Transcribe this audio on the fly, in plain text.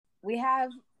we have,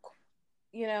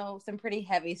 some pretty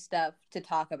heavy stuff to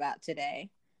talk about today.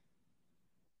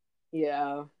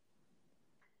 Yeah.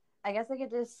 I guess I could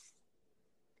just,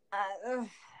 I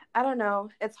don't know.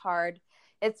 It's hard.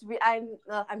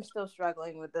 I'm still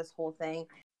struggling with this whole thing.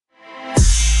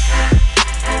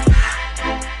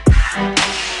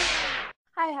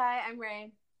 Hi, I'm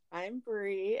Ray. I'm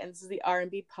Bree, and this is the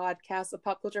R&B podcast, a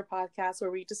pop culture podcast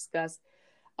where we discuss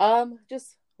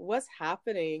just what's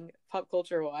happening pop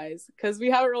culture wise, because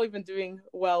we haven't really been doing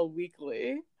well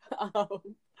weekly.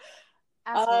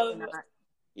 Absolutely not.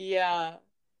 Yeah.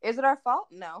 Is it our fault?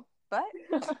 No, but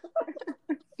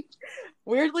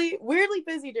weirdly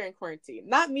busy during quarantine.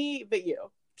 Not me, but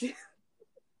you.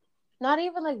 Not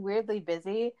even like weirdly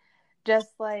busy, just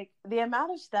like the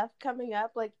amount of stuff coming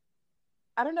up. Like,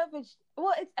 I don't know if it's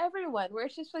everyone where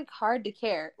it's just like hard to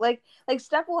care. Like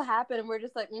stuff will happen and we're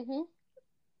just like,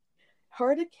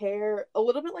 Hard to care. A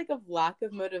little bit like of lack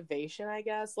of motivation, I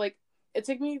guess. Like, it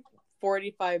took me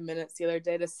 45 minutes the other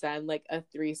day to send like a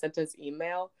 3-sentence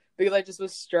email because I just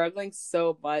was struggling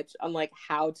so much on like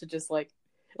how to just like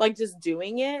just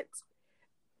doing it,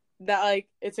 that like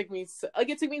it took me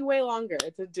way longer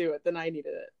to do it than I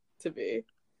needed it to be.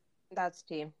 That's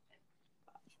team.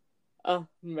 Oh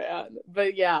man.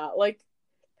 But yeah, like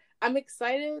I'm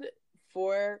excited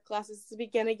for classes to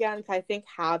begin again, because I think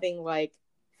having like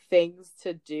things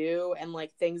to do and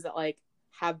like things that like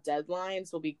have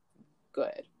deadlines will be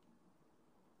good.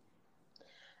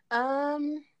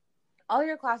 All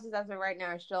your classes as of right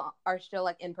now are still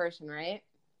like in person, right?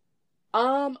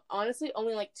 Honestly,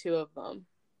 only like 2 of them.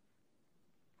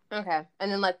 Okay. And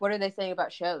then like what are they saying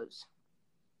about shows?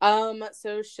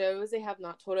 So shows, they have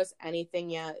not told us anything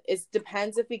yet. It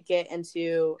depends if we get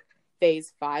into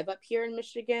phase 5 up here in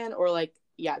Michigan, or like,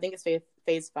 yeah, I think it's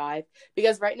phase 5,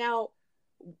 because right now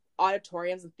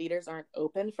auditoriums and theaters aren't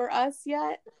open for us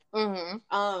yet.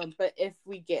 But if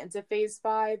we get into phase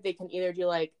 5, they can either do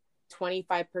like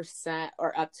 25%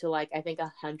 or up to like, I think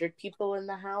 100 people in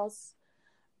the house,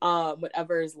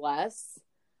 whatever is less.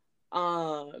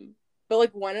 But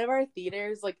like one of our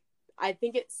theaters, like I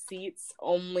think it seats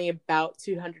only about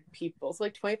 200 people, so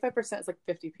like 25% is like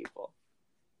 50 people.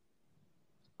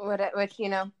 What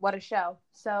a show.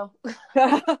 So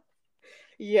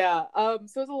yeah.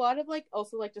 So it's a lot of like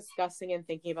also like discussing and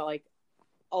thinking about like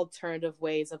alternative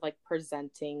ways of like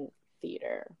presenting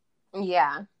theater.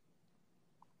 Yeah.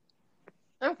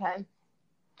 Okay.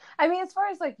 I mean, as far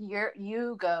as like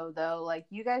you go though, like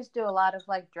you guys do a lot of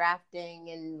like drafting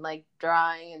and like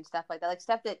drawing and stuff like that, like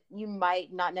stuff that you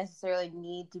might not necessarily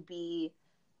need to be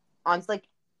on. It's like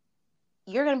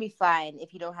you're gonna be fine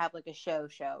if you don't have like a show,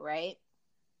 right?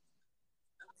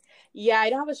 Yeah, I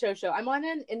don't have a show. I'm on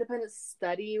an independent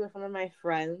study with one of my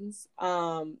friends that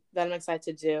I'm excited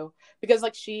to do, because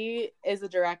like she is a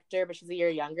director, but she's a year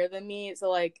younger than me. So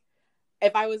like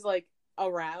if I was like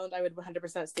around, I would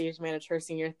 100% stage manage her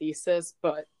senior thesis,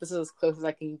 but this is as close as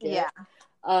I can get.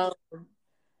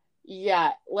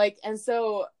 Yeah, like, and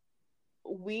so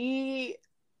we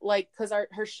like, because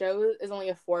her show is only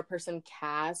a 4-person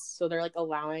cast, so they're like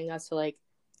allowing us to like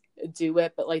do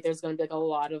it, but like there's gonna be like a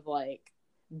lot of like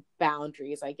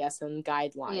boundaries, I guess, and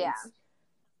guidelines. Yeah.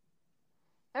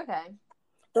 Okay.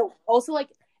 But also like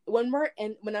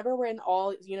whenever we're in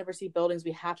all university buildings,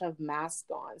 we have to have masks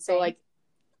on. So like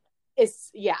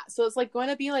so it's like going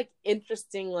to be like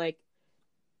interesting, like,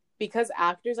 because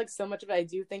actors, like so much of it I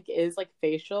do think is like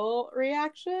facial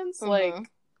reactions. Like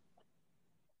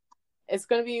it's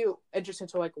going to be interesting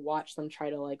to like watch them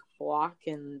try to like walk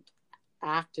and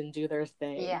act and do their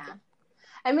thing. Yeah.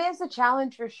 I mean, it's a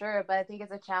challenge for sure, but I think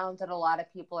it's a challenge that a lot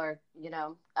of people are,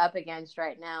 up against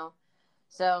right now.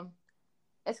 So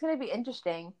it's going to be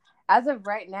interesting. As of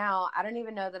right now, I don't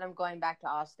even know that I'm going back to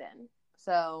Austin.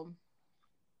 So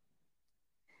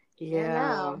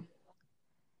yeah,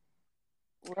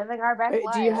 living our best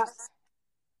life. Do you have,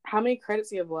 how many credits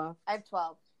do you have left? I have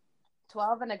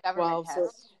 12 and a government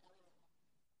test.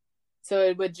 So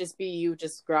it would just be you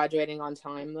just graduating on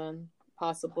time then,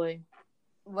 possibly?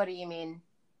 What do you mean?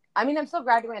 I mean, I'm still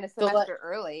graduating a semester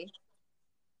early.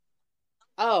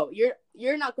 Oh,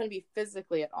 you're not going to be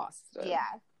physically at Austin. Yeah.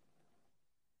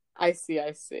 I see.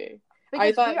 Because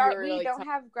I thought we don't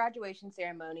have graduation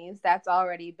ceremonies. That's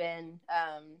already been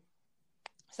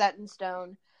set in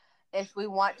stone. If we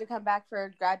want to come back for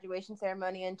a graduation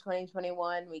ceremony in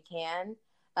 2021, we can.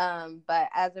 But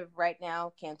as of right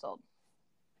now, canceled.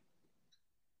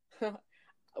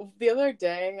 The other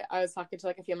day, I was talking to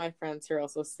like a few of my friends who are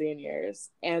also seniors,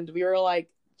 and we were like,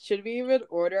 should we even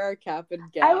order our cap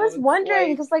and gown? I was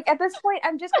wondering, because like at this point,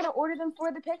 I'm just gonna order them for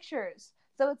the pictures.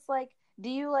 So it's like, do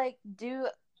you like do?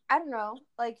 I don't know,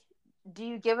 like, do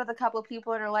you give it a couple of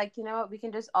people and are like, you know what, we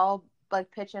can just all like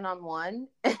pitch in on one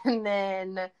and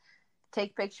then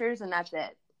take pictures and that's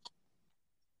it?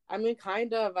 I mean,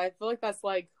 kind of. I feel like that's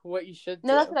like what you should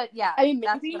No, do. that's what yeah, I mean,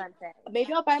 that's what I'm saying.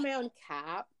 maybe I'll buy my own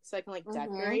cap so I can like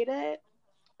Mm-hmm. decorate it.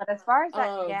 But as far as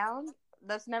that gown,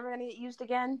 that's never gonna get used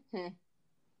again.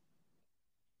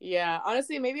 Yeah,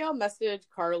 honestly, maybe I'll message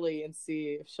Carly and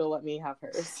see if she'll let me have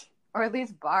hers. Or at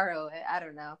least borrow it. I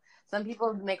don't know. Some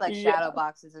people make like shadow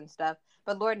boxes and stuff,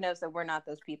 but Lord knows that we're not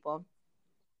those people.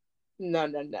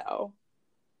 No.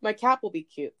 My cap will be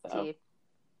cute though. See.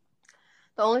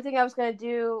 The only thing I was gonna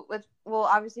do with, well,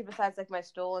 obviously besides like my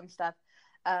stool and stuff,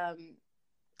 I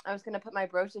was gonna put my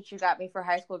brooch that you got me for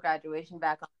high school graduation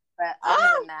back on. But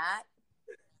other than that,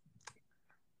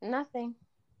 nothing.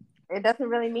 It doesn't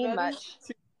really mean much.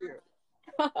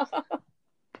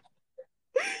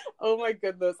 Oh my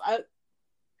goodness!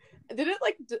 Didn't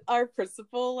like our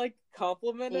principal like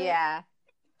compliment it? Yeah,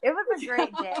 it was a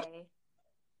great day.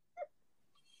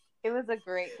 It was a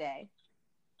great day.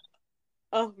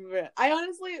 Oh man, I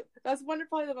honestly, that's one of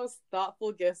probably the most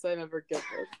thoughtful gifts I've ever given.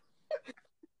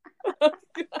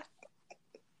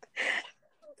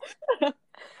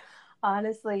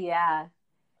 Honestly, yeah.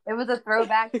 It was a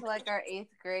throwback to like our 8th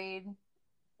grade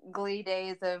glee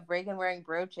days of Reagan wearing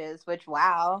brooches, which,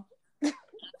 wow.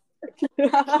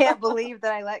 I can't believe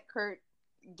that I let Kurt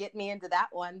get me into that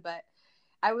one, but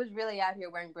I was really out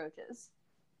here wearing brooches.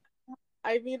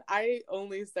 I mean, I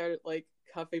only started like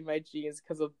cuffing my jeans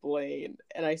because of Blaine,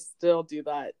 and I still do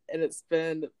that, and it's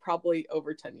been probably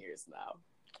over 10 years now.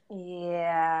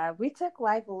 Yeah, we took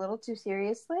life a little too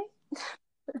seriously.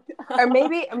 Or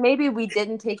maybe we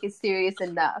didn't take it serious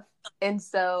enough. And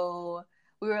so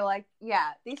we were like,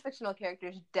 yeah, these fictional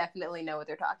characters definitely know what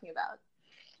they're talking about.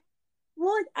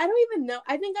 Well, like, I don't even know.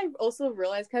 I think I've also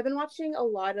realized, because I've been watching a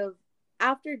lot of,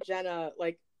 after Jenna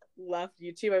like left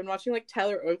YouTube, I've been watching like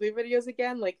Tyler Oakley videos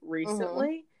again, like recently.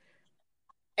 Mm-hmm.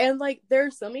 And like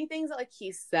there's so many things that like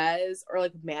he says or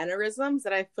like mannerisms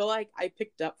that I feel like I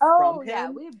picked up from him. Yeah,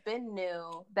 we've been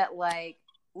new that like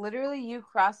literally you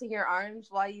crossing your arms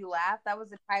while you laugh, that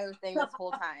was a Tyler thing this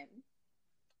whole time.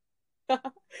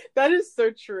 That is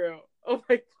so true. Oh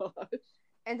my gosh.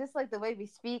 And just like the way we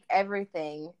speak,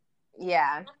 everything.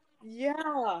 Yeah.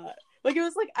 Yeah. Like it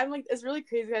was like, I'm like, it's really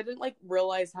crazy. I didn't like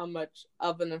realize how much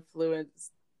of an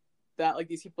influence that like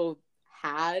these people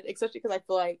had, especially because I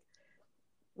feel like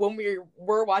when we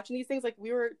were watching these things, like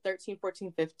we were 13,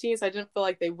 14, 15, so I didn't feel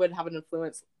like they would have an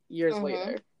influence years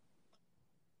later.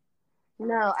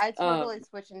 No, I totally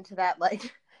switched into that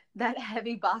like that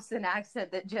heavy Boston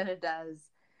accent that Jenna does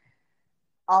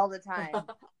all the time.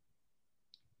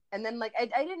 And then like I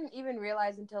didn't even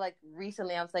realize until like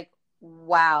recently, I was like,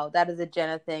 wow, that is a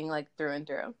Jenna thing like through and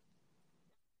through.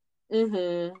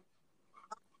 Mm-hmm.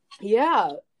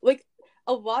 Yeah. Like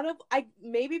a lot of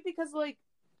maybe because like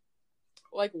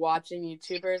watching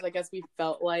YouTubers, I guess we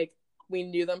felt like we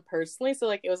knew them personally, so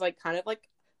like it was like kind of like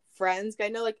friends. I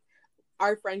know like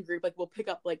our friend group like will pick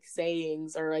up like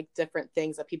sayings or like different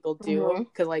things that people do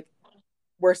because like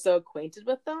we're so acquainted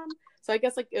with them. So I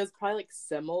guess like it was probably like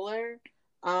similar.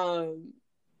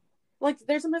 Like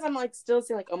there's sometimes I'm like still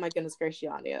seeing like, oh my goodness,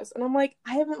 Gracianius, and I'm like,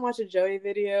 I haven't watched a Joey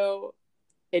video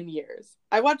in years.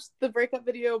 I watched the breakup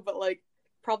video, but like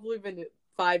probably been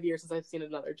 5 years since I've seen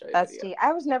another Joey video. See,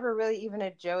 I was never really even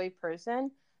a Joey person,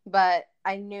 but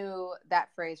I knew that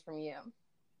phrase from you.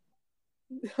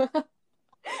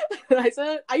 I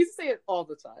used to say it all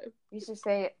the time. You used to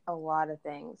say a lot of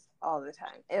things all the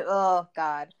time. Oh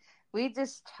God, we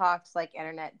just talked like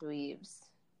internet dweebs.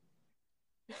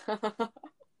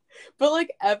 But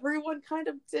like everyone kind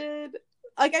of did.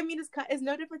 Like I mean, it's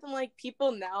no different than like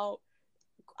people now.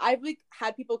 I've like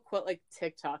had people quote like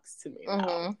TikToks to me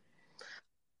now,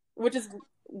 which is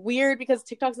weird because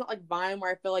TikTok's not like Vine,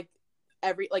 where I feel like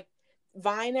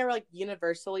Vine are like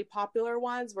universally popular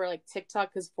ones, where like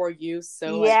TikTok is for you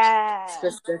so like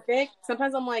specific.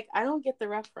 Sometimes I'm like, I don't get the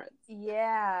reference.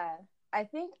 Yeah, I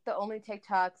think the only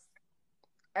TikToks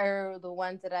are the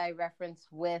ones that I reference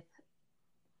with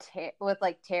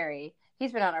like Terry.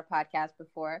 He's been on our podcast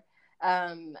before.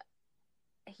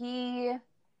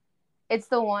 It's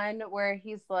the one where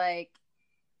he's like,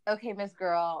 okay, Miss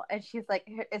Girl, and she's like,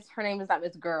 her name is not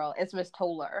Miss Girl, it's Miss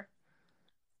Toller.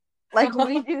 Like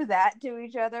we do that to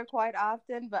each other quite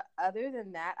often, but other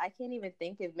than that, I can't even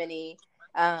think of many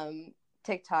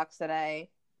TikToks that I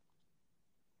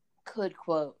could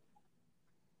quote.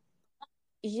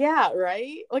 Yeah,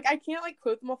 right? Like I can't like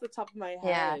quote them off the top of my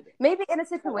head. Yeah. Maybe in a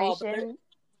situation,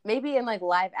 maybe in like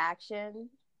live action,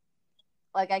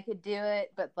 like I could do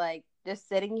it, but like just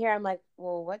sitting here, I'm like,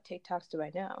 well, what TikToks do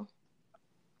I know?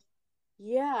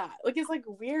 Yeah, like it's like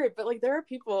weird, but like there are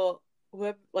people who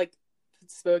have like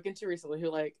spoken to recently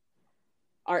who like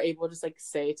are able to just like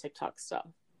say TikTok stuff.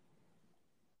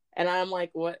 And I'm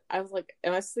like, what? I was like,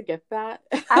 am I supposed to get that?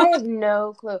 I have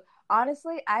no clue.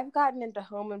 Honestly, I've gotten into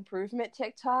home improvement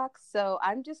TikTok, so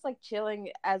I'm just like chilling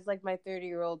as like my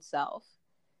 30-year-old self.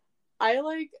 I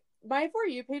like my For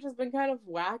You page has been kind of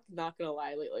whack, not gonna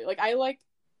lie, lately. Like I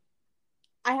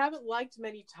haven't liked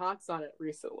many talks on it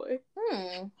recently.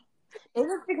 Maybe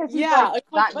it's because you've Yeah, like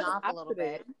it's like gotten what's off a little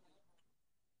happening? bit.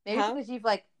 Maybe it's Huh? because you've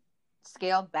like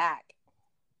scaled back.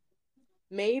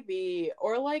 Maybe.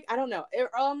 Or like, I don't know. Or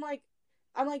I'm like,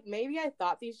 maybe I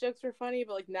thought these jokes were funny,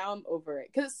 but like now I'm over it.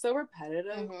 Because it's so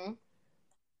repetitive. Mm-hmm.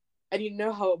 And you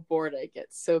know how bored I get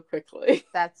so quickly.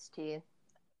 That's tea.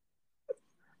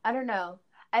 I don't know.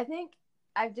 I think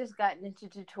I've just gotten into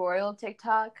tutorial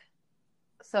TikTok.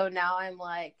 So now I'm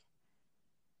like,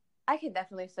 I could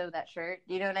definitely sew that shirt.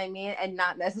 You know what I mean? And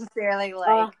not necessarily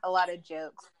like a lot of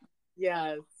jokes.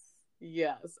 Yes.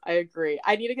 Yes, I agree.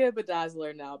 I need to get a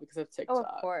bedazzler now because of TikTok. Oh,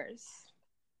 of course.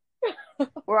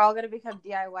 We're all going to become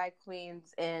DIY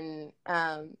queens in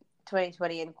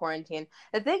 2020 in quarantine.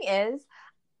 The thing is,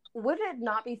 would it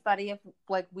not be funny if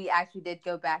like we actually did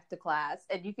go back to class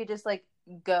and you could just like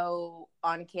go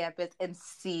on campus and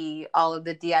see all of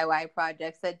the DIY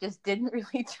projects that just didn't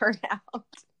really turn out?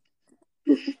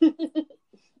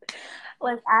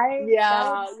 Like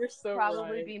that would you're so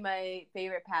probably right. be my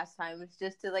favorite pastime, is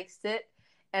just to like sit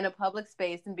in a public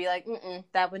space and be like,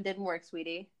 that one didn't work,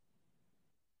 sweetie.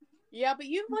 Yeah, but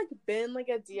you've like been like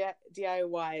a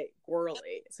DIY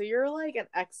girly, so you're like an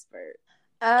expert.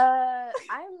 I've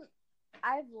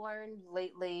learned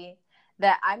lately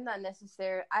that I'm not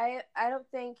necessarily. I don't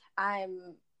think I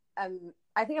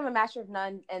think I'm a master of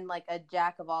none and like a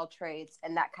jack of all trades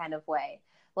in that kind of way.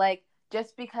 Like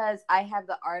just because I have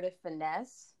the art of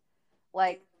finesse,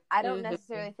 like I don't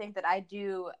necessarily think that I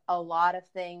do a lot of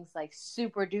things like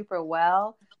super duper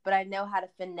well, but I know how to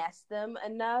finesse them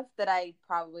enough that I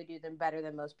probably do them better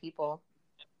than most people.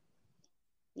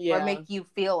 Yeah. Or make you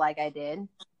feel like I did.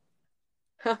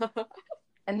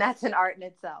 And that's an art in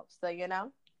itself. So, you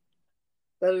know?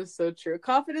 That is so true.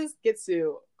 Confidence gets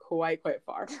you quite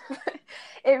far.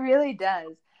 It really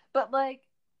does. But like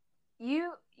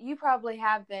you probably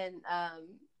have been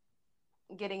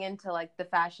getting into like the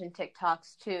fashion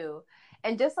TikToks too.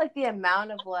 And just like the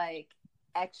amount of like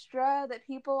extra that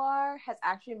people are has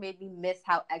actually made me miss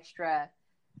how extra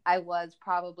I was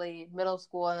probably middle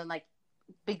school and then like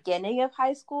beginning of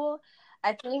high school.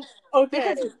 I think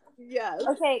Okay. because Yes.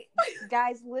 okay,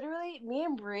 guys, literally me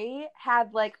and Brie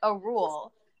had like a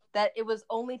rule that it was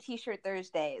only t-shirt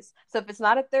Thursdays. So if it's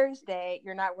not a Thursday,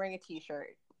 you're not wearing a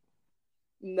t-shirt.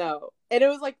 No. And it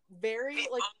was like very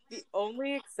like the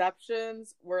only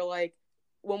exceptions were like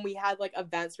when we had like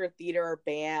events for theater or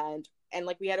band and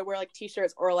like we had to wear like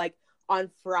t-shirts or like on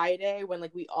Friday when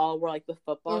like we all wore like the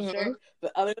football shirt.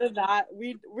 But other than that,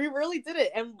 we really did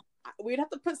it and we'd have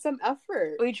to put some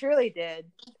effort. We truly did.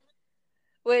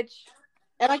 Which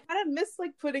and I kind of miss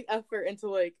like putting effort into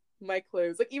like my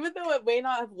clothes. Like even though it may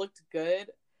not have looked good,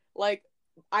 like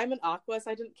I'm an aqua,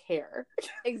 so I didn't care.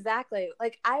 exactly.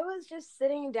 Like I was just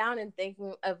sitting down and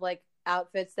thinking of like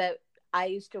outfits that I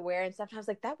used to wear and stuff. And I was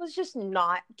like, that was just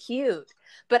not cute.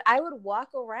 But I would walk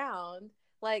around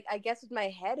like I guess with my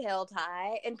head held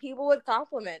high and people would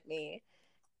compliment me.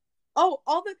 Oh,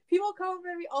 all the people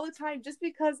compliment me all the time just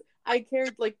because I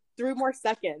cared like 3 more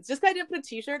seconds. Just because I didn't put a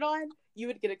t-shirt on, you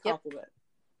would get a compliment.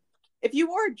 Yep. If you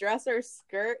wore a dress or a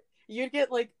skirt, you'd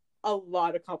get like a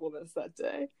lot of compliments that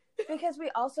day. Because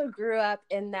we also grew up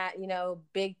in that, you know,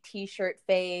 big t-shirt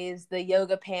phase, the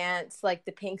yoga pants, like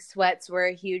the pink sweats were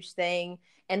a huge thing.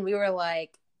 And we were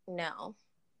like, no.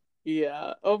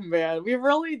 Yeah. Oh man. We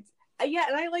really, yeah.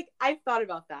 And I've thought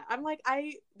about that. I'm like,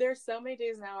 there's so many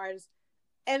days now where I just,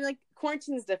 and like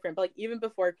quarantine is different, but like even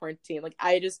before quarantine, like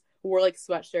I just wore like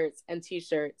sweatshirts and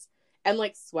t-shirts and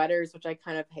like sweaters, which I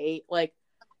kind of hate, like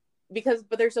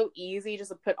but they're so easy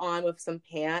just to put on with some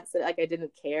pants that like I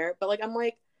didn't care. But like I'm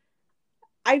like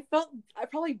I felt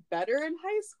probably better in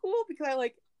high school because I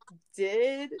like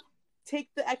did take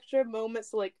the extra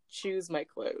moments to like choose my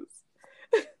clothes.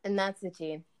 And that's the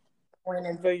tea.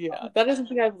 But yeah, that is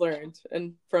something I've learned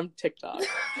and from TikTok.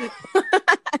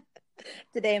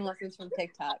 Today in lessons from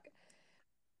TikTok.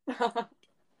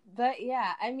 But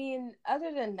yeah, I mean,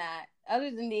 other than that,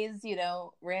 other than these, you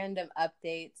know, random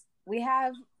updates, we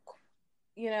have,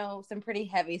 you know, some pretty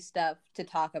heavy stuff to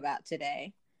talk about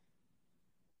today.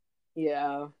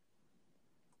 Yeah.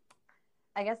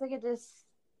 I guess I could just,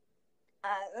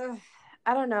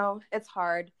 I don't know. It's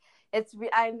hard.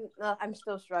 I'm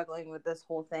still struggling with this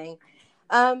whole thing.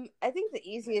 I think the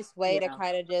easiest way to Yeah.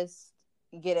 kind of just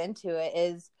get into it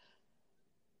is,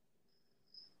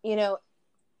 you know,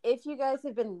 if you guys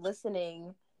have been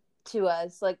listening to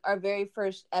us, like our very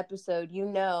first episode, you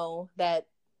know that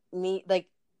me, like,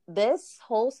 this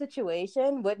whole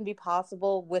situation wouldn't be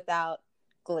possible without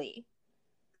Glee.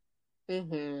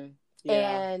 Mm-hmm.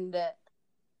 Yeah. And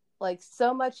like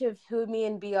so much of who me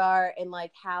and B are and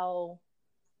like how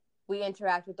we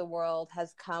interact with the world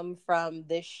has come from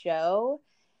this show.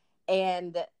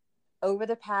 And over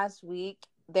the past week,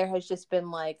 there has just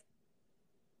been like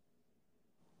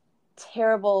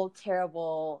terrible,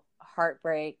 terrible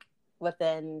heartbreak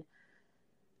within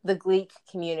the Gleek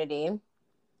community.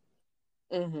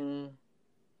 Mm-hmm.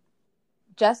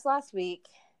 Just last week,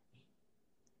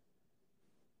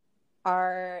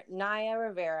 our Naya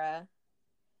Rivera,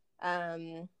 I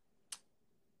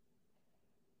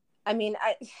mean,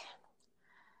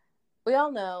 we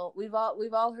all know, we've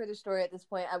all heard the story at this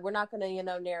point. We're not going to,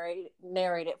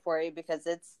 narrate it for you because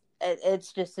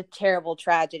it's just a terrible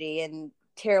tragedy and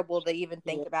terrible to even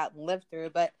think about and live through.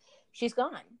 But she's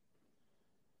gone.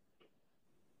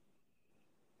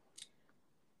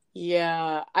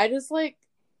 Yeah, I just like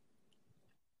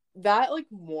that like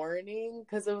morning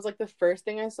because it was like the first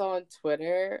thing I saw on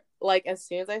Twitter. Like as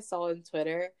soon as I saw it on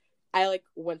Twitter, I like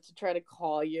went to try to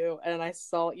call you and I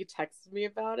saw you texted me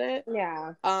about it. Yeah.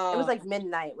 It was like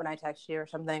midnight when I texted you or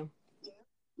something.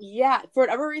 Yeah, for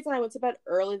whatever reason I went to bed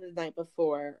early the night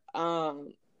before.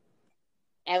 And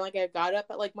like I got up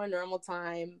at like my normal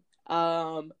time.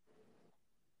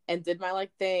 And did my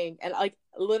like thing and like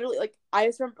literally like I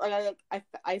just remember like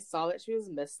I saw that she was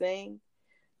missing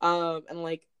and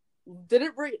like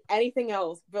didn't write anything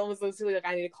else but was literally like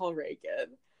I need to call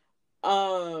Reagan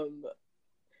and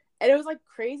it was like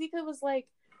crazy because it was like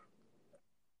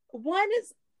one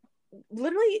is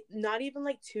literally not even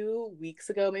like 2 weeks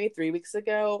ago, maybe 3 weeks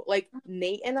ago, like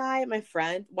Nate and I, my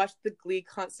friend, watched the Glee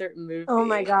concert movie. Oh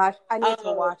my gosh, I need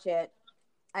to watch it.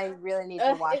 I really need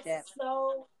to watch it. It's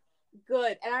so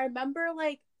good. And I remember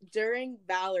like during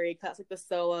Valerie, that's like the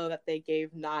solo that they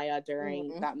gave Naya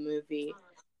during that movie.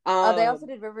 They also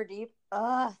did River Deep.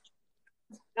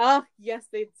 Yes,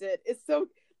 they did. It's so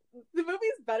the movie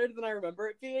is better than I remember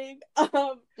it being.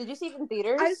 Did you see it in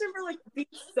theaters? I just remember like being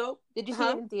so. Did you see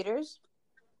it in theaters?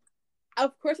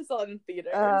 Of course, I saw it in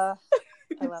theaters. I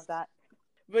love that.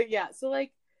 But yeah, so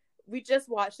like we just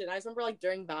watched it. And I just remember like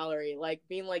during Valerie, like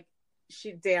being like,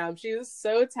 she was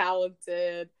so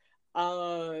talented.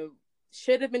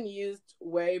 Should have been used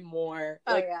way more.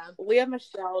 Like Lea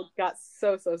Michele got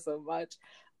so much.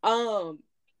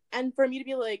 And for me to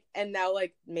be like, and now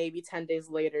like maybe 10 days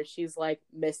later, she's like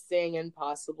missing and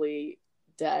possibly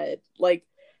dead. Like,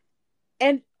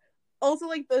 and also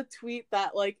like the tweet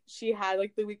that like she had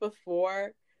like the week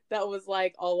before that was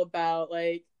like all about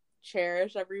like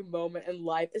cherish every moment in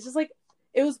life. It's just like,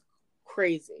 it was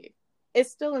crazy. It's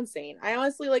still insane. I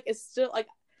honestly like, it's still like,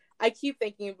 I keep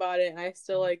thinking about it and I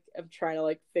still like am trying to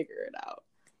like figure it out.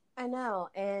 I know.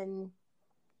 And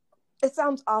it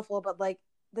sounds awful, but like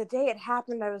the day it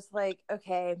happened, I was like,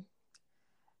 okay,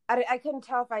 I couldn't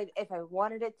tell if I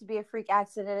wanted it to be a freak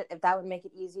accident, if that would make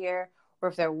it easier, or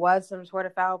if there was some sort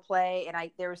of foul play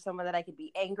and there was someone that I could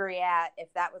be angry at, if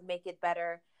that would make it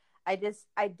better. I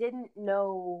didn't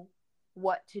know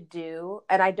what to do.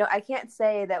 And I can't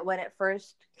say that when it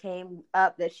first came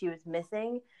up that she was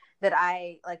missing, that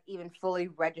I like even fully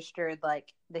registered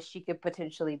like that she could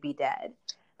potentially be dead.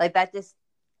 Like that just,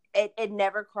 it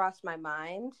never crossed my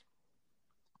mind.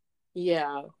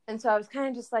 Yeah. And so I was kind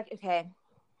of just like, okay,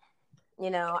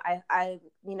 I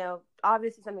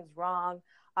obviously something's wrong.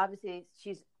 Obviously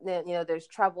she's, there's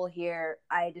trouble here.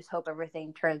 I just hope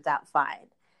everything turns out fine.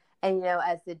 And,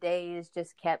 as the days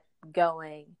just kept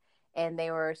going and they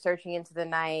were searching into the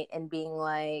night and being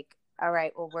like, all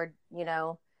right, well, we're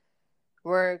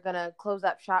going to close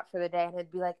up shop for the day. And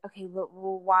it'd be like, okay,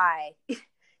 well why?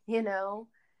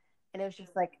 And it was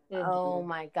just like, oh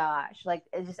my gosh. Like,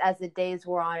 it just, as the days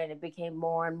wore on and it became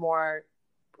more and more,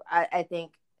 I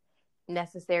think,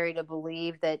 necessary to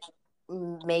believe that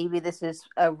maybe this is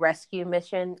a rescue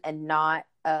mission and not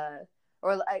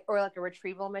or like a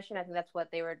retrieval mission. I think that's what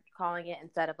they were calling it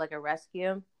instead of like a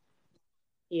rescue.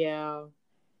 Yeah.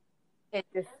 It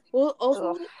just, well,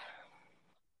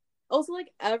 also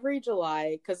like every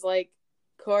July, because like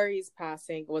Corey's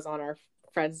passing was on our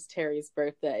friend's Terry's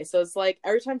birthday, so it's like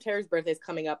every time Terry's birthday is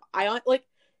coming up, I like,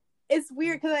 it's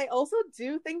weird because I also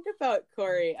do think about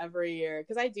Corey every year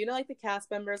because I do know like the cast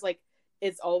members, like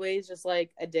it's always just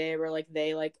like a day where like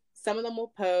they like some of them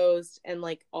will post and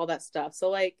like all that stuff. So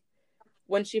like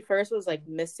when she first was like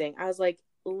missing, I was like,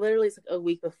 literally it's like a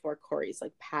week before Corey's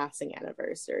like passing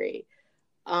anniversary.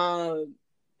 And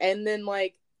then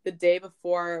like the day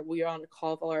before, we were on a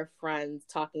call with all our friends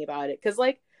talking about it, because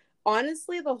like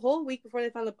honestly, the whole week before they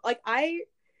found the like I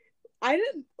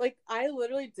didn't like I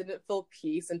literally didn't feel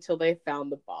peace until they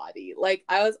found the body. Like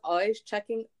I was always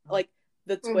checking like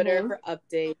the Twitter for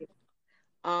updates.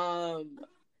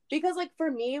 Because like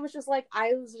for me it was just like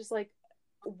I was just like,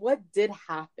 what did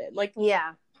happen? Like,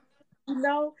 yeah.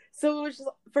 So it was just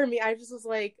for me, I just was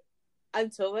like,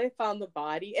 until they found the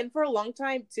body. And for a long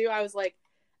time too, I was like,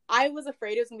 I was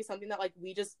afraid it was gonna be something that like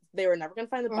they were never gonna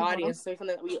find the body, and something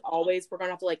that we always were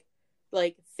gonna have to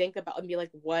like think about and be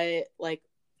like, what, like.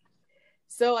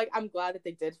 So like I'm glad that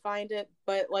they did find it,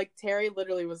 but like Terry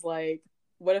literally was like,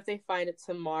 what if they find it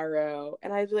tomorrow?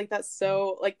 And I'd be like, that's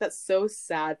so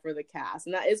sad for the cast.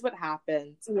 And that is what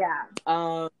happened. Yeah.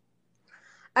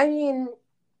 I mean,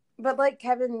 but like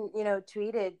Kevin,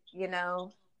 tweeted, you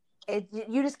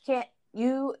just can't,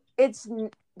 it's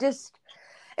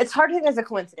hard to think as a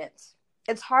coincidence.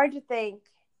 It's hard to think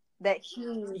that he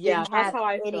didn't that's have how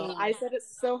I any... feel. I said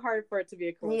it's so hard for it to be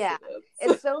a coincidence. Yeah,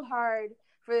 it's so hard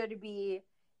for there to be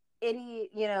any,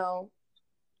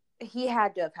 he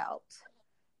had to have helped,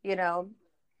 Yeah.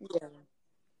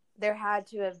 There had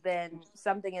to have been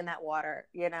something in that water,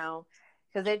 because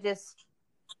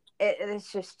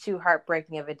it's just too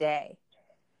heartbreaking of a day.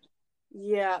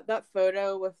 Yeah, that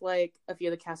photo with like a few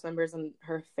of the cast members and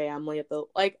her family at the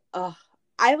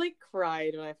I like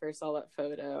cried when I first saw that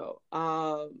photo.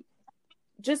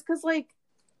 Just because like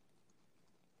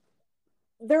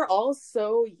they're all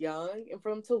so young, and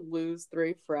for them to lose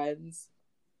 3 friends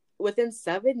within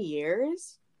 7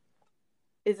 years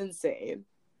is insane.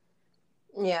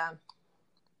 Yeah.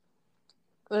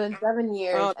 Within 7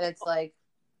 years, and it's like,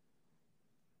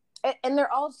 and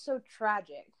they're all so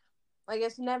tragic. Like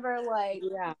it's never like,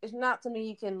 it's not something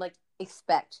you can like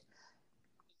expect.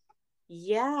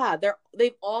 Yeah,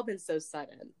 they've all been so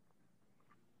sudden.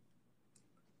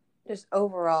 Just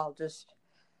overall, just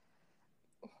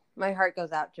my heart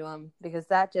goes out to them, because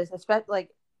that just, especially like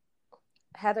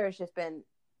Heather has just been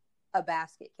a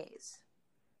basket case.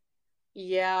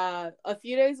 Yeah, a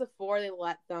few days before they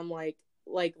let them like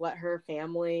let her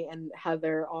family and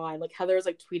Heather on, like Heather was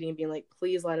like tweeting and being like,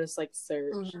 please let us like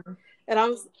search. And I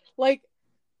was like,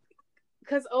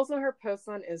 because also her post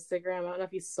on Instagram, I don't know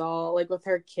if you saw, like with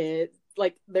her kids,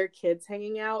 like their kids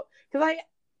hanging out, because I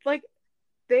like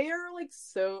they are like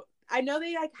so, I know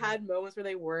they like had moments where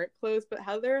they weren't close, but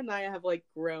Heather and I have like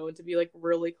grown to be like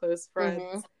really close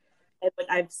friends. And like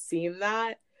I've seen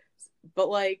that, but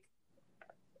like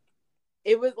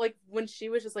it was like when she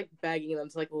was just like begging them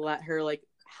to like let her like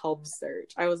help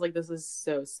search, I was like, this is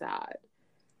so sad.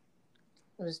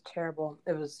 It was terrible.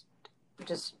 It was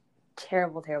just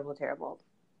terrible.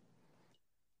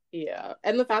 Yeah,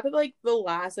 and the fact that like the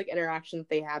last like interaction that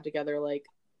they had together, like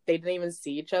they didn't even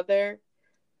see each other.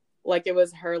 Like it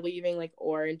was her leaving like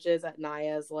oranges at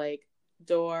Naya's like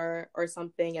door or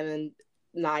something, and then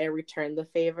Naya returned the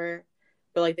favor,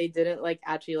 but like they didn't like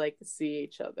actually like see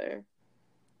each other.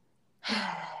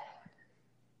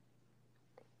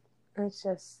 It's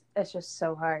just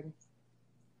so hard.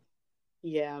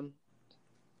 Yeah.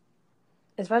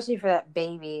 Especially for that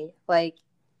baby. Like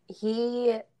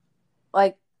he,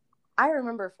 like, I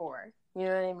remember 4. You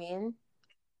know what I mean?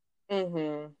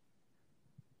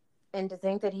 And to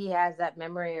think that he has that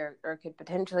memory, or could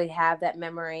potentially have that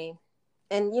memory.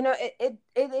 And, it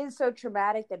is so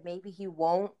traumatic that maybe he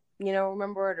won't,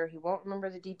 remember it, or he won't remember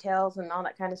the details and all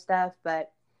that kind of stuff.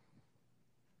 But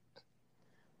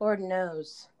Lord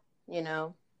knows, Yeah.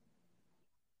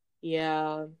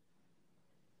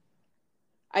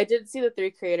 I did see the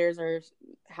 3 creators are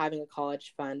having a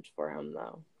college fund for him,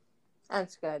 though.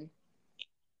 That's good.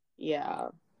 Yeah.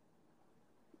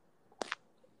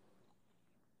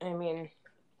 I mean,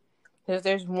 if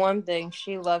there's one thing,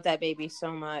 she loved that baby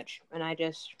so much, and that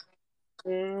just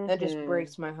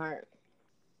breaks my heart.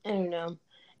 I don't know.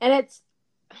 And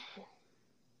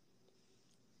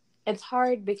it's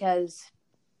hard because,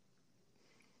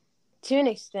 to an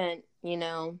extent,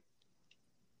 because,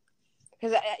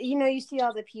 you see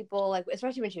all the people, like,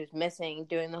 especially when she was missing,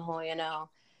 doing the whole,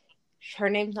 her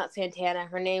name's not Santana,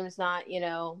 her name's not,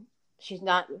 she's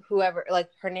not whoever, like,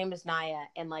 her name is Naya,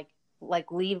 and, like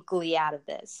leave Glee out of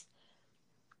this.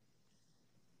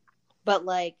 But,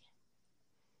 like,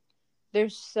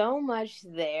 there's so much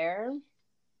there,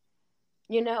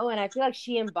 and I feel like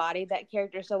she embodied that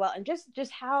character so well, and just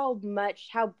how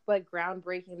like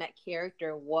groundbreaking that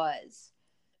character was.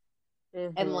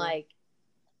 And like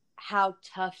how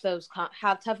tough of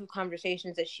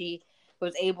conversations that she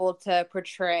was able to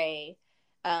portray,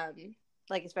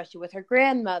 like especially with her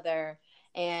grandmother,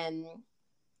 and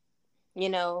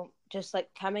just like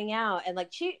coming out, and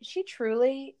like she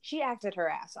truly she acted her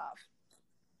ass off.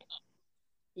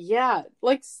 Yeah,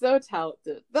 like so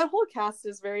talented. That whole cast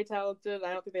is very talented.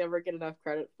 I don't think they ever get enough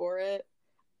credit for it.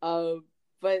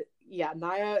 But yeah,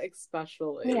 Naya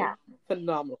especially, Yeah,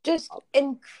 phenomenal. just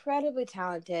incredibly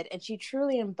talented, and she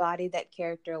truly embodied that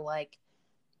character like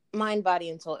mind, body,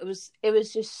 and soul. It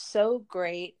was just so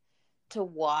great to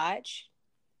watch,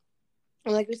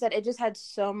 and like we said, it just had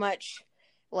so much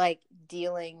like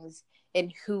dealings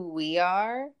in who we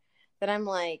are that I'm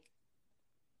like,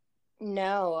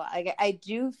 no, I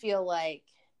do feel like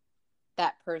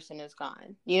that person is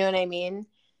gone. You know what I mean?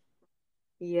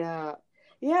 Yeah,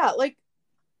 like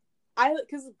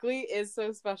because Glee is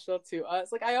so special to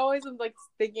us. Like I always am like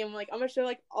thinking, like I'm gonna show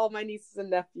like all my nieces and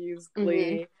nephews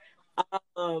Glee,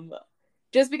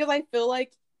 just because I feel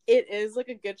like it is like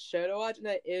a good show to watch,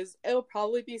 and it'll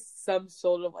probably be some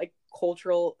sort of like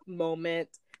cultural moment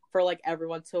for like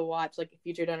everyone to watch, like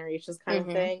future generations kind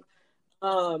of thing.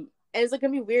 And it's like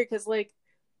gonna be weird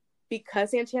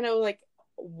because Santana like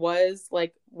was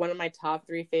like one of my top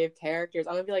 3 fave characters.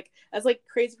 I'm gonna be like, that's like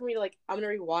crazy for me to like, I'm gonna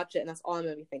rewatch it and that's all I'm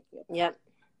gonna be thinking about. Yep.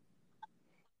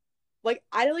 Like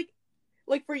I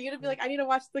like for you to be like, I need to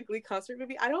watch the Glee concert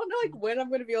movie. I don't know like when I'm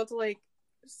gonna be able to like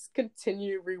just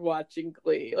continue rewatching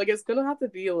Glee. Like it's gonna have to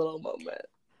be a little moment.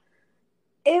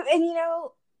 And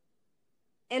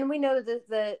we know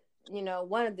that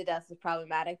one of the deaths is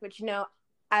problematic, but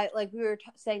I like we were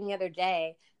saying the other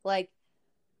day, like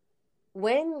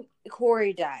when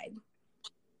Corey died,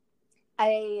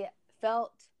 I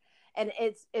felt, and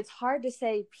it's hard to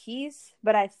say peace,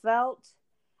 but I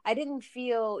didn't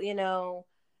feel,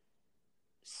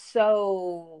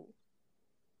 so,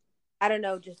 I don't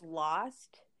know, just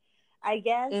lost, I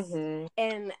guess. Mm-hmm.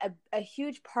 And a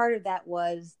huge part of that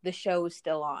was the show was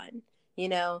still on.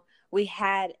 We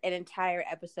had an entire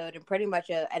episode and pretty much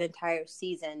an entire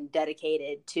season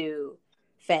dedicated to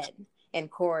Finn and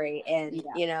Corey and,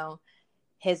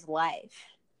 his life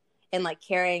and like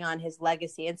carrying on his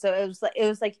legacy. And so it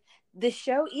was like the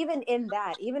show, even in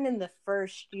the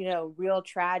first, real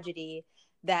tragedy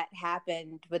that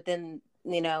happened within,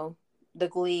 the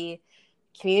Glee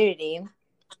community,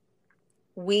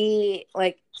 we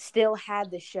like still had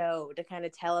the show to kind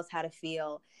of tell us how to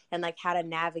feel and like how to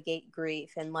navigate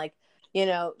grief and like,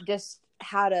 just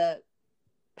how to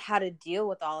deal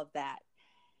with all of that.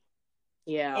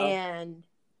 Yeah. And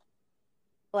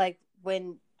like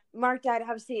when Mark died,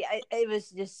 obviously it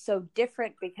was just so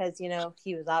different because,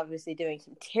 he was obviously doing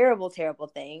some terrible, terrible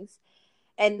things.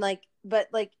 And like, but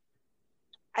like,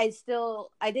 I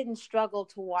didn't struggle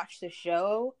to watch the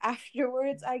show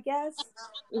afterwards, I guess.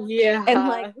 Yeah.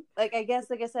 And like I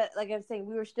guess, like I said, like I was saying,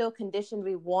 we were still conditioned.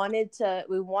 We wanted to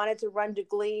run to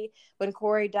Glee when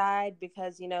Corey died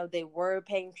because, they were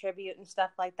paying tribute and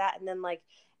stuff like that. And then like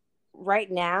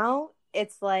right now,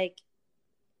 it's like,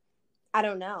 I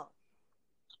don't know.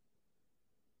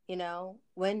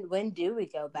 When do we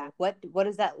go back? What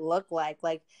does that look like?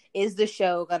 Like, is the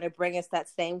show going to bring us that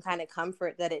same kind of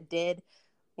comfort that it did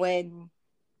when,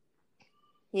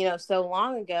 so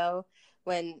long ago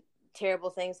when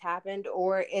terrible things happened,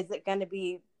 or is it going to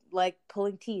be like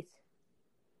pulling teeth?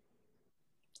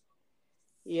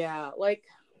 Yeah, like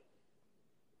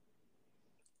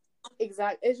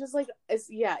exactly. It's just like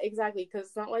exactly, because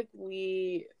it's not like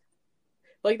we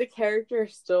like the character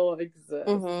still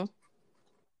exists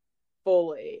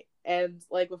fully, and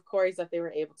like with Corey's death, they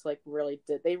were able to like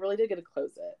they really did get to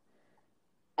close it,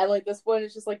 and like this one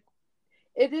is just like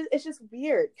it's just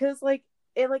weird because like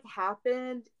it like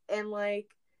happened and like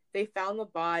they found the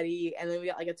body and then we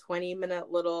got like a 20-minute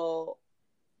little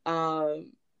town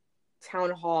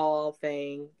hall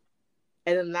thing,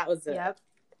 and then that was it. Yep.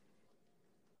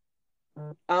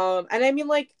 And I mean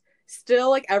like still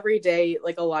like every day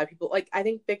like a lot of people, like I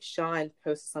think Big Sean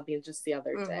posted something just the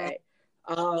other day.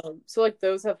 So like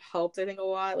those have helped I think a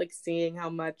lot, like seeing how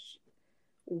much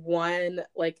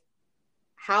like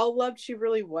how loved she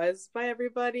really was by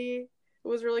everybody. It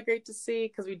was really great to see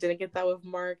because we didn't get that with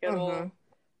Mark at all.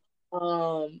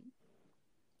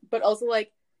 But also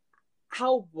like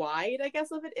how wide I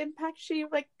guess of an impact she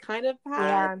like kind of had.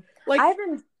 Yeah. Like I've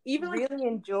been even really like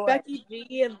enjoyed Becky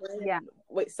G and Lynn. Yeah.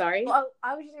 Wait, sorry. Well,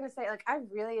 I was just gonna say, like, I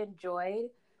really enjoyed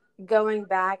going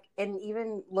back and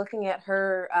even looking at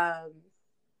her,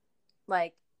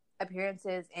 like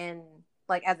appearances in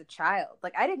like as a child.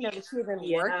 Like, I didn't know that she had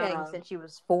been working since she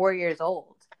was 4 years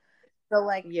old. So,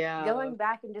 like, going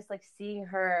back and just like seeing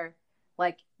her,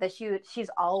 like that she's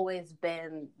always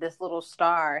been this little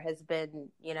star has been,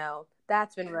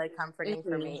 That's been really comforting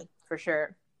for Mhm. me, for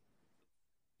sure.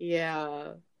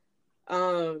 Yeah.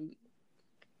 Um.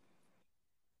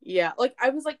 Yeah. Like I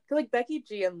was like Becky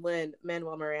G and Lynn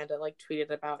Manuel Miranda like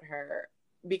tweeted about her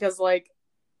because like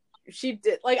she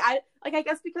did I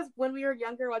guess because when we were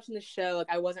younger watching the show, like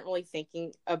I wasn't really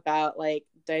thinking about like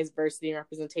diversity and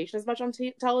representation as much on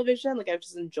television. Like I was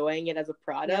just enjoying it as a Yep.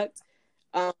 product.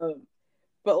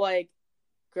 But like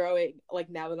growing, like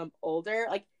now that I'm older,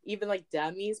 like even like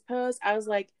Demi's post, I was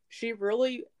like, she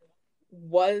really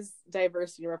was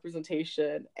diversity and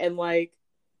representation and like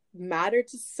mattered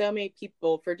to so many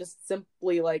people for just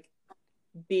simply like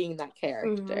being that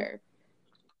Mm-hmm. character.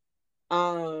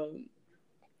 Um,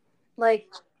 Like,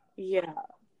 yeah,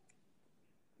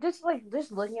 just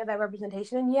looking at that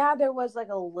representation, and yeah, there was like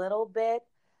a little bit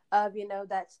of,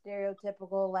 that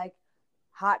stereotypical like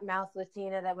hot mouth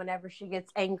Latina that whenever she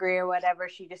gets angry or whatever,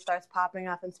 she just starts popping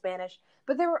off in Spanish.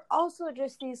 But there were also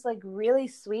just these like really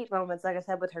sweet moments, like I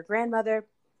said, with her grandmother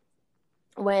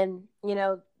when,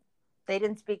 they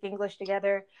didn't speak English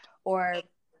together, or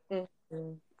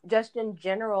mm-hmm. just in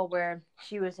general where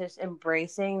she was just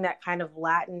embracing that kind of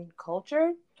Latin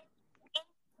culture.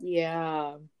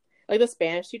 Yeah, like the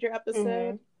Spanish teacher Mm-hmm.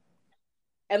 episode,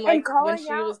 and And like when calling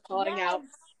she out, was calling out,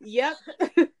 yes,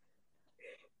 yep,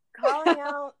 calling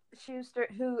out Schuster,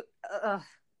 who,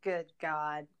 good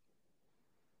God.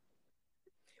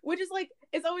 which is like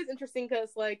it's always interesting because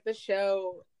like the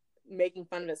show making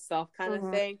fun of itself kind of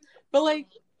Mm-hmm. thing, but like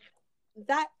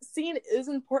that scene is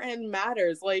important and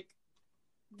matters. Like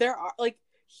there are like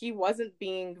he wasn't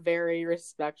being very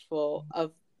respectful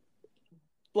of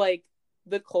like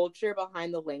the culture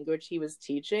behind the language he was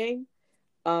teaching,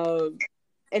 and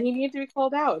he needed to be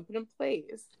called out and put in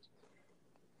place.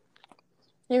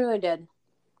 He really did.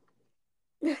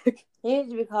 He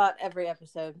needed to be caught every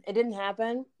episode. It didn't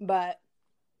happen, but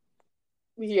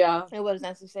Yeah. it was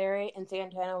necessary, and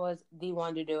Santana was the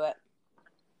one to do it.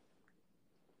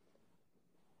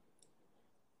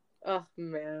 Oh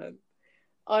man,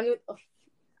 on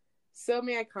so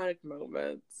many iconic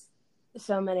moments.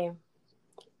 So many.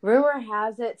 Rumor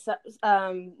has it,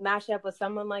 mash up with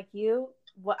Someone Like You.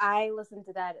 Well, I listen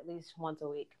to that at least once a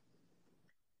week.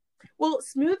 Well,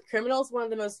 Smooth Criminal is one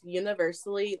of the most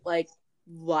universally like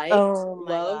liked, Oh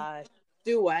my loved gosh.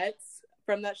 duets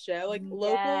from that show. Like Yes.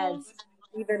 locals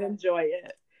even enjoy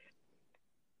it.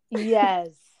 Yes.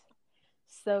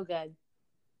 So good.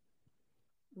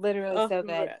 Literally Oh so good.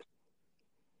 man.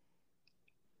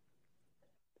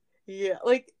 Yeah,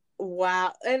 like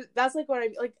wow, and that's like what I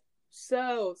mean. Like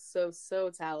so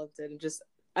talented and just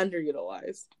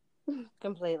underutilized.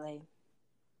 Completely.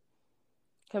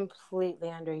 Completely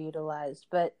underutilized,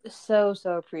 but so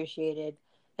appreciated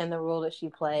in the role that she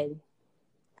played.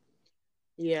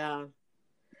 Yeah,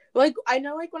 like I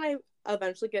know, like when I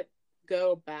eventually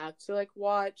go back to like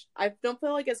watch, I don't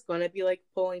feel like it's gonna be like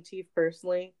pulling teeth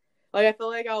personally. Like I feel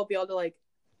like I'll be able to like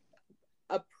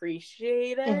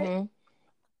appreciate it. Mm-hmm.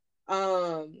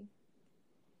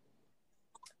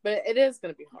 But it is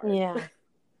gonna be hard. Yeah.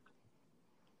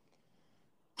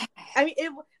 I mean,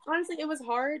 it honestly it was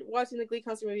hard watching the Glee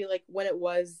concert movie like when it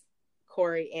was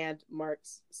Corey and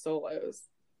Mark's solos.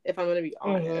 If I'm gonna be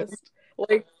Mm-hmm. honest,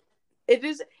 like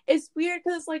it's weird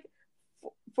because like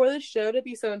for the show to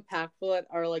be so impactful at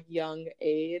our like young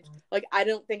age, like I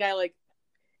don't think I like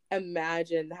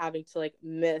imagined having to like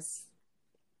miss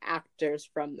actors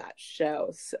from that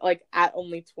show, so, like at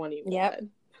only 21. Yep.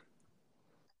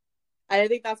 And I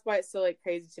think that's why it's so like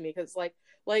crazy to me because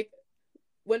like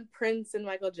when Prince and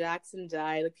Michael Jackson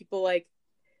died, like people like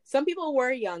some people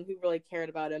were young who really cared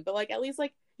about him, but like at least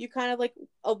like you kind of like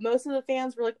most of the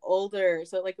fans were like older,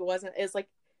 so like it's like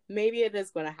maybe it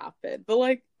is going to happen, but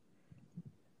like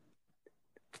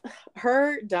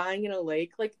her dying in a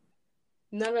lake, like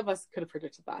none of us could have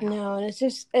predicted that. No, and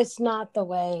it's not the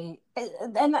way.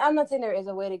 And I'm not saying there is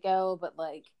a way to go, but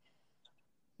like,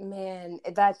 man,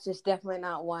 that's just definitely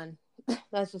not one.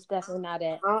 That's just definitely not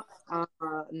it.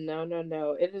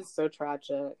 No, it is so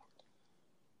tragic.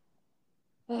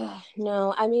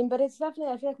 No, I mean, but it's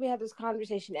definitely, I feel like we have this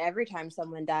conversation every time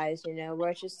someone dies, where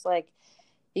it's just like,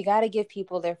 you got to give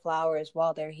people their flowers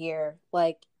while they're here.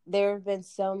 Like, there have been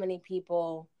so many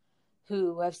people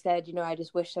who have said, I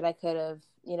just wish that I could have,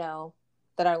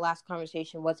 that our last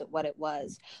conversation wasn't what it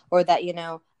was, or that,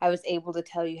 I was able to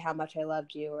tell you how much I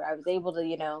loved you, or I was able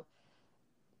to,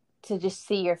 to just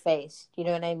see your face. You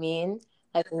know what I mean?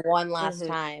 Like one last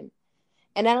time.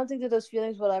 And I don't think that those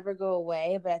feelings will ever go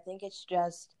away, but I think it's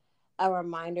just a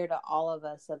reminder to all of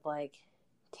us of like,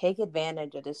 take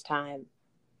advantage of this time.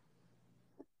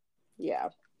 Yeah.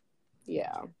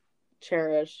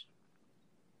 Cherish.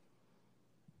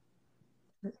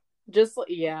 Just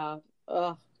yeah.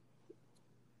 Ugh.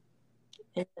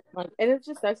 Like, And it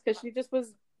just sucks because she just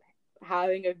was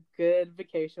having a good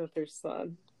vacation with her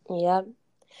son. yep.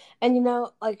 And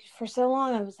like for so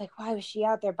long, I was like, why was she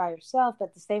out there by herself? But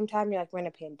at the same time, you're like, we're in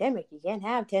a pandemic. You can't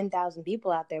have 10,000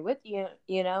 people out there with you,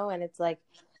 And it's like,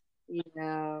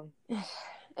 Yeah.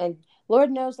 and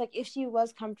Lord knows, like, if she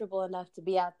was comfortable enough to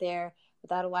be out there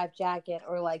without a life jacket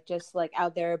or like just like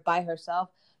out there by herself,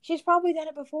 she's probably done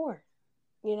it before,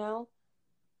 you know?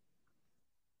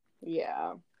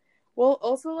 Yeah. Well,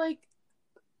 also like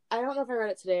I don't know if I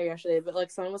read it today or yesterday, but like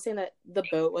someone was saying that the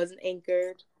boat wasn't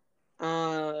anchored.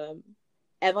 Um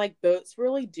and like boats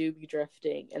really do be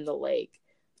drifting in the lake.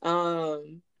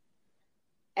 And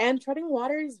treading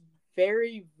water is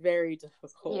very, very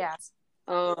difficult. Yeah.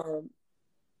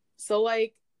 So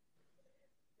like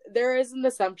there is an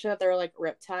assumption that there were like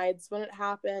riptides when it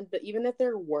happened, but even if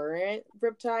there weren't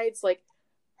riptides, like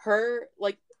her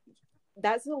like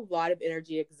that's a lot of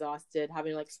energy exhausted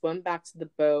having to like swim back to the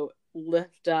boat,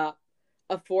 lift up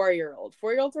a 4-year-old.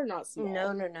 4-year-olds are not small.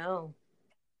 No.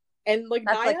 And like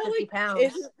That's Naya like 50 pounds.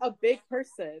 is a big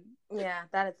person. Yeah,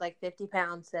 that is like 50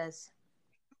 pounds, sis.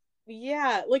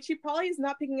 Yeah, like she probably is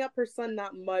not picking up her son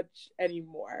that much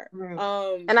anymore.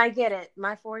 And I get it.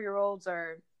 My 4-year-olds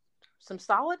are some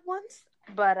solid ones,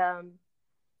 but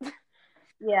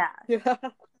yeah. Yeah.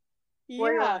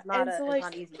 4-year-olds not and so it's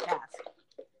not an easy task.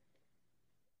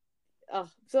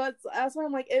 So that's why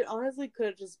I'm like, it honestly could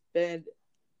have just been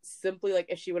simply like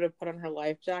if she would have put on her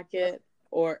life jacket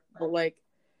but like,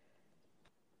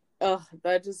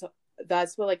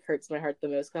 that's what like hurts my heart the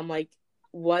most. I'm like,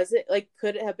 was it like,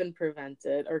 could it have been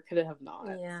prevented or could it have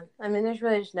not? Yeah, I mean, there's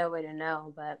really just no way to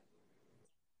know, but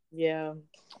yeah.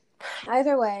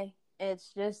 Either way,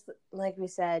 it's just like we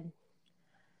said.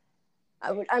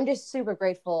 I'm just super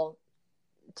grateful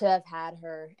to have had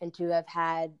her and to have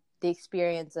had the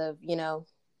experience of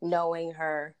knowing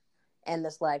her in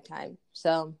this lifetime.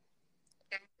 So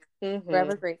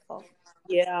forever grateful.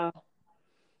 Yeah.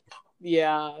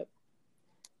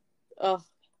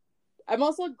 I'm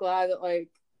also glad that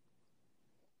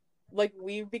like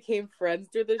we became friends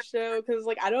through the show because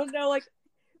like I don't know, like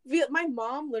my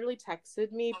mom literally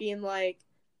texted me being like,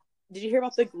 did you hear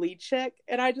about the Glee chick?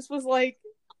 And I just was like,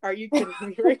 are you kidding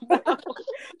me right now?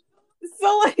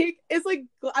 So like it's like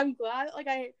I'm glad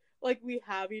like we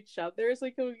have each other so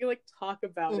we can like talk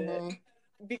about it,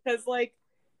 because like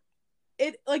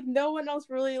it like no one else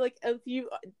really, like if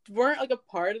you weren't like a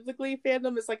part of the Glee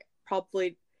fandom, it's like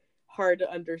probably hard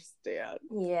to understand.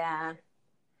 Yeah,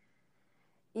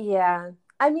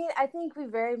 I mean, I think we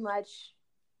very much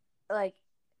like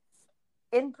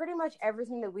in pretty much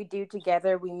everything that we do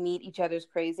together, we meet each other's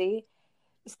crazy.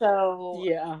 So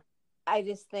yeah, I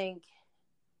just think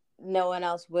no one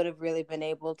else would have really been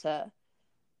able to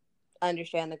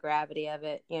understand the gravity of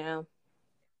it, Yeah.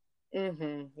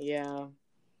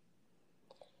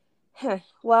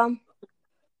 Well,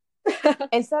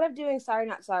 instead of doing Sorry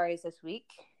Not Sorries this week,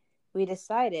 we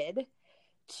decided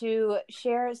to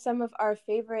share some of our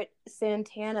favorite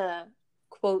Santana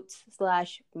quotes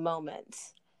 /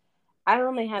 moments. I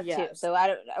only have two, so I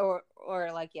don't,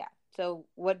 or like, yeah. So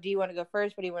what do you want to go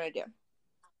first? What do you want to do?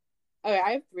 Okay,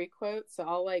 I have 3 quotes,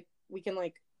 so we can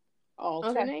like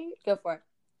alternate. Okay, go for it.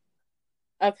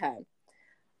 Okay.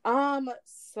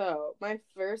 So my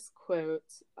first quote,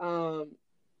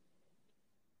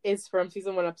 is from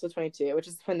season 1, episode 22, which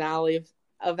is the finale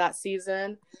of that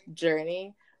season,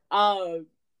 Journey. And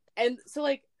so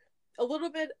like a little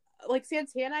bit like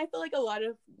Santana, I feel like a lot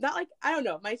of, not like, I don't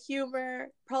know, my humor,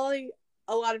 probably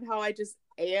a lot of how I just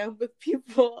am with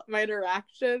people, my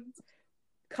interactions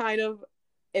kind of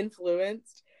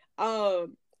influenced.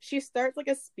 She starts like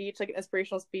a speech, like an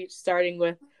inspirational speech, starting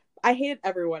with, I hated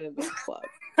everyone in this club.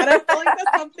 And I feel like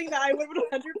that's something that I would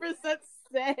 100%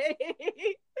 say.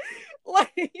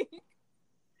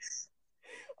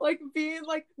 like being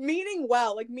like meaning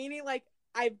well, like meaning like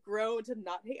I've grown to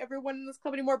not hate everyone in this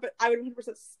club anymore, but I would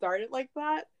 100% start it like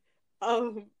that.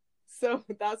 So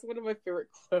that's one of my favorite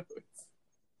quotes.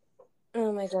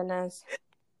 Oh my goodness.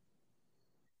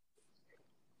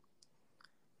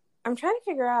 I'm trying to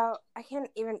figure out, I can't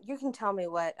even, you can tell me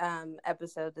what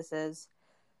episode this is.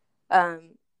 My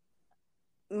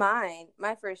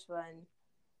first one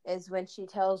is when she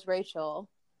tells Rachel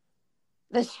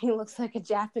that she looks like a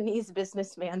Japanese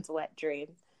businessman's wet dream.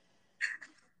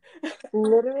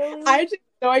 Literally. I just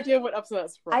have no idea what episode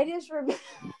that's from. I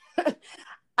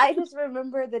just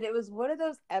remember that it was one of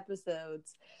those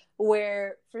episodes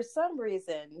where, for some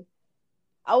reason,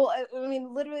 I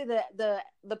mean, literally the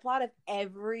plot of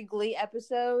every Glee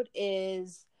episode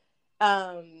is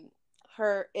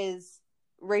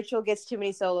Rachel gets too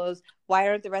many solos. Why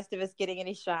aren't the rest of us getting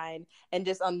any shine? And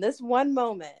just on this one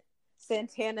moment,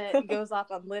 Santana goes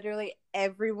off on literally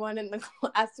everyone in the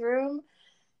classroom,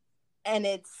 and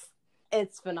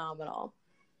it's phenomenal.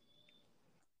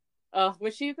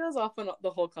 When she goes off on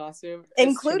the whole classroom,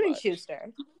 including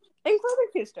Schuster.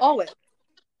 Always.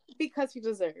 Because he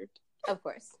deserved. Of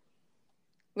course.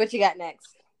 What you got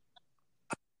next?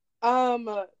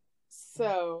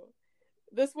 So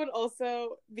this one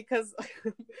also, because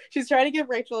she's trying to give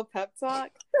Rachel a pep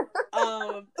talk.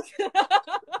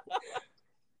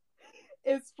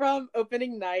 It's from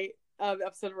opening night,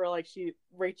 episode where like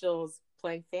Rachel's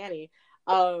playing Fanny.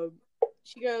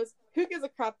 She goes, "Who gives a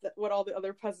crap what all the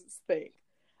other peasants think?"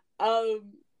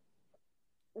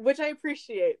 Which I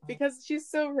appreciate because she's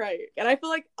so right. And I feel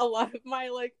like a lot of my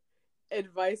like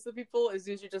advice to people is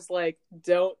usually just like,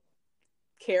 don't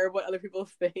care what other people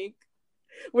think,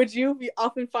 which you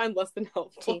often find less than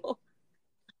helpful.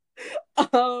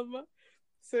 So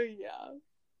yeah.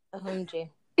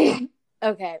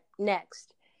 Okay,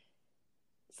 next.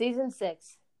 Season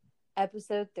 6,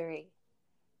 episode 3.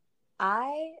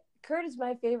 Kurt is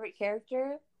my favorite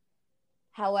character.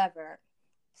 However,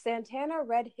 Santana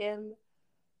read him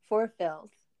for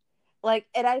filth. Like,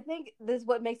 and I think this is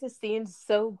what makes this scene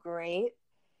so great,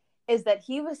 is that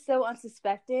he was so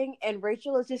unsuspecting, and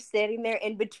Rachel is just standing there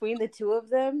in between the two of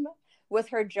them with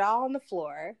her jaw on the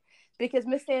floor because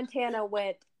Miss Santana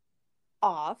went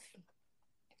off.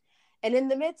 And in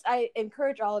the midst, I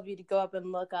encourage all of you to go up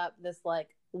and look up this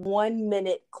like 1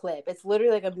 minute clip. It's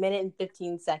literally like 1 minute and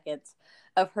 15 seconds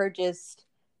of her just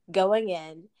going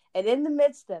in. And in the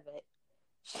midst of it,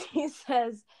 she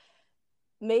says,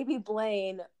 maybe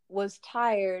Blaine was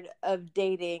tired of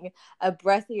dating a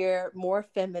breathier, more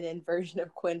feminine version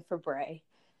of Quinn Fabray.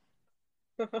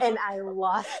 And I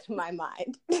lost my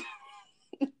mind.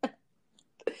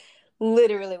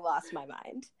 Literally lost my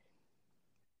mind.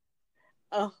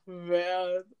 Oh,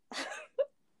 man.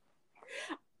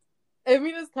 I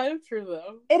mean, it's kind of true,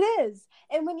 though. It is.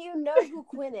 And when you know who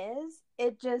Quinn is,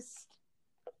 it just...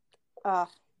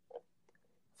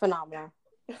 phenomenal.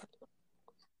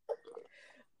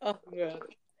 Oh, man.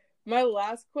 My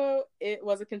last quote, it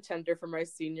was a contender for my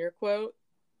senior quote.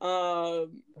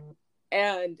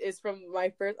 And it's from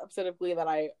my first episode of Glee that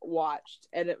I watched.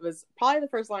 And it was probably the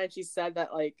first line she said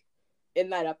that, like,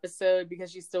 in that episode,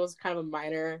 because she still was kind of a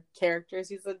minor character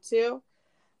season 2.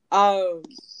 But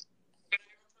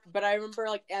I remember,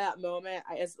 like, at that moment,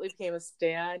 I instantly became a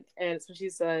stan. And it's when she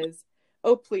says,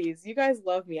 "Oh, please, you guys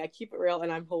love me. I keep it real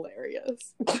and I'm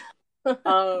hilarious."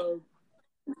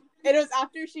 And it was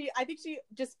after I think she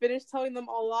just finished telling them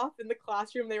all off in the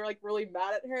classroom. They were, like, really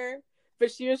mad at her.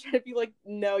 But she was trying to be like,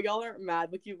 "No, y'all aren't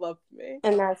mad. Like, you love me."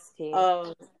 And that's tea.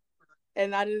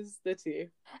 And that is the tea.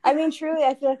 I mean, truly,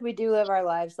 I feel like we do live our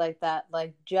lives like that.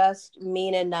 Like, just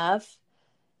mean enough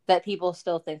that people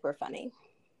still think we're funny.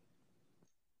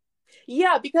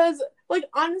 Yeah, because, like,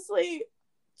 honestly,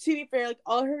 to be fair, like,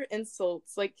 all her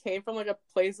insults, like, came from, like, a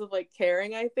place of, like,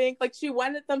 caring, I think. Like, she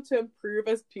wanted them to improve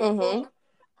as people.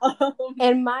 Mm-hmm.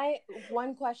 And my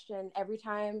one question every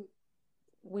time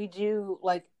we do,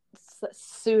 like,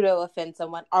 pseudo offend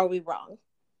someone, are we wrong?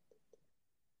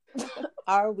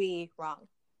 Are we wrong?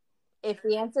 If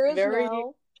the answer is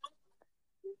no,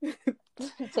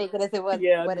 take it as what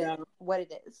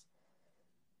it is.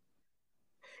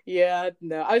 Yeah,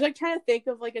 no. I was like trying to think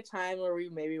of like a time where we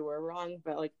maybe were wrong,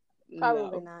 but like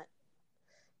probably not.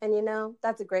 And you know,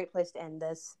 that's a great place to end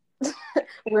this.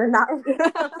 We're not.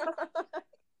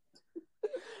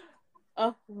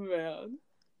 Oh man.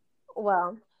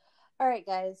 Well, all right,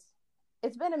 guys.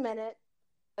 It's been a minute,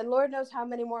 and Lord knows how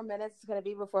many more minutes it's going to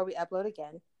be before we upload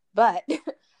again. But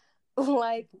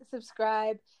like,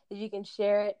 subscribe. If you can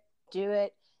share it, do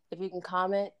it. If you can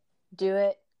comment, do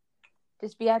it.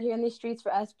 Just be out here in the streets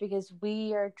for us, because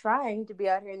we are trying to be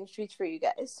out here in the streets for you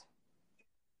guys.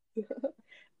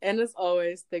 And as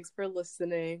always, thanks for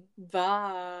listening.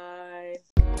 Bye.